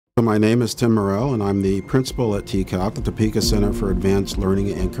My name is Tim Morrell, and I'm the principal at TCALC, the Topeka Center for Advanced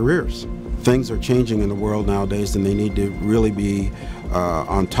Learning and Careers. Things are changing in the world nowadays, and they need to really be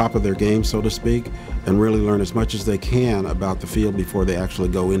on top of their game, so to speak, and really learn as much as they can about the field before they actually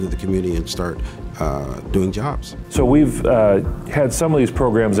go into the community and start doing jobs. So we've had some of these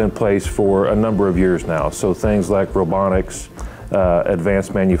programs in place for a number of years now. So things like robotics,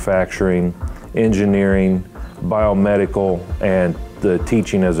 advanced manufacturing, engineering, biomedical, and the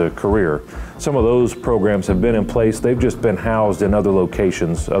teaching as a career. Some of those programs have been in place. They've just been housed in other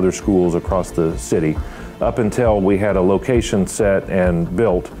locations, other schools across the city, up until we had a location set and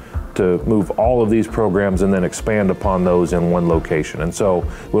built to move all of these programs and then expand upon those in one location. And so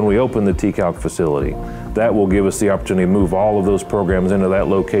when we open the TCALC facility, that will give us the opportunity to move all of those programs into that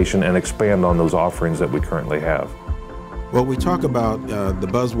location and expand on those offerings that we currently have. Well, we talk about the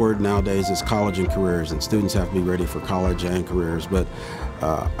buzzword nowadays is college and careers, and students have to be ready for college and careers, but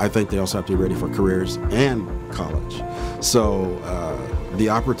I think they also have to be ready for careers and college. So the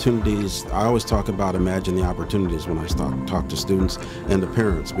opportunities, I always talk about imagine the opportunities when I talk to students and to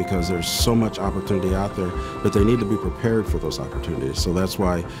parents, because there's so much opportunity out there, but they need to be prepared for those opportunities. So that's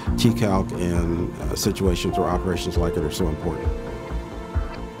why TCALC and situations or operations like it are so important.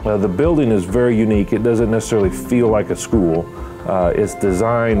 The building is very unique. It doesn't necessarily feel like a school. It's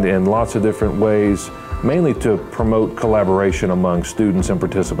designed in lots of different ways, mainly to promote collaboration among students and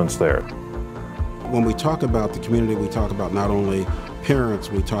participants there. When we talk about the community, we talk about not only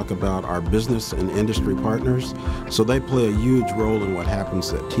parents, we talk about our business and industry partners. So they play a huge role in what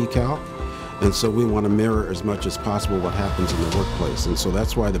happens at TCALC. And so we want to mirror as much as possible what happens in the workplace. And so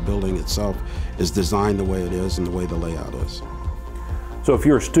that's why the building itself is designed the way it is and the way the layout is. So if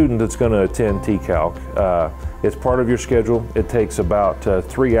you're a student that's going to attend TCALC, it's part of your schedule. It takes about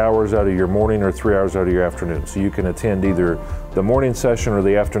 3 hours out of your morning or 3 hours out of your afternoon. So you can attend either the morning session or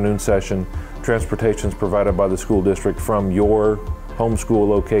the afternoon session. Transportation is provided by the school district from your homeschool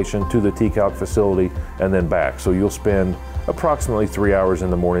location to the TCALC facility and then back. So you'll spend approximately 3 hours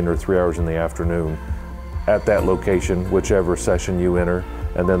in the morning or 3 hours in the afternoon at that location, whichever session you enter,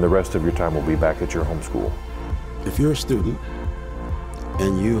 and then the rest of your time will be back at your homeschool. If you're a student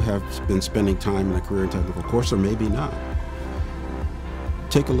and you have been spending time in a career and technical course, or maybe not,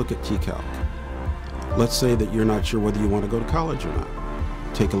 take a look at TCALC. Let's say that you're not sure whether you want to go to college or not.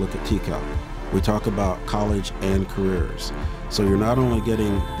 Take a look at TCALC. We talk about college and careers. So you're not only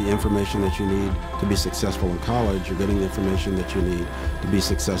getting the information that you need to be successful in college, you're getting the information that you need to be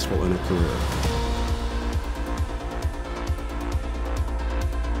successful in a career.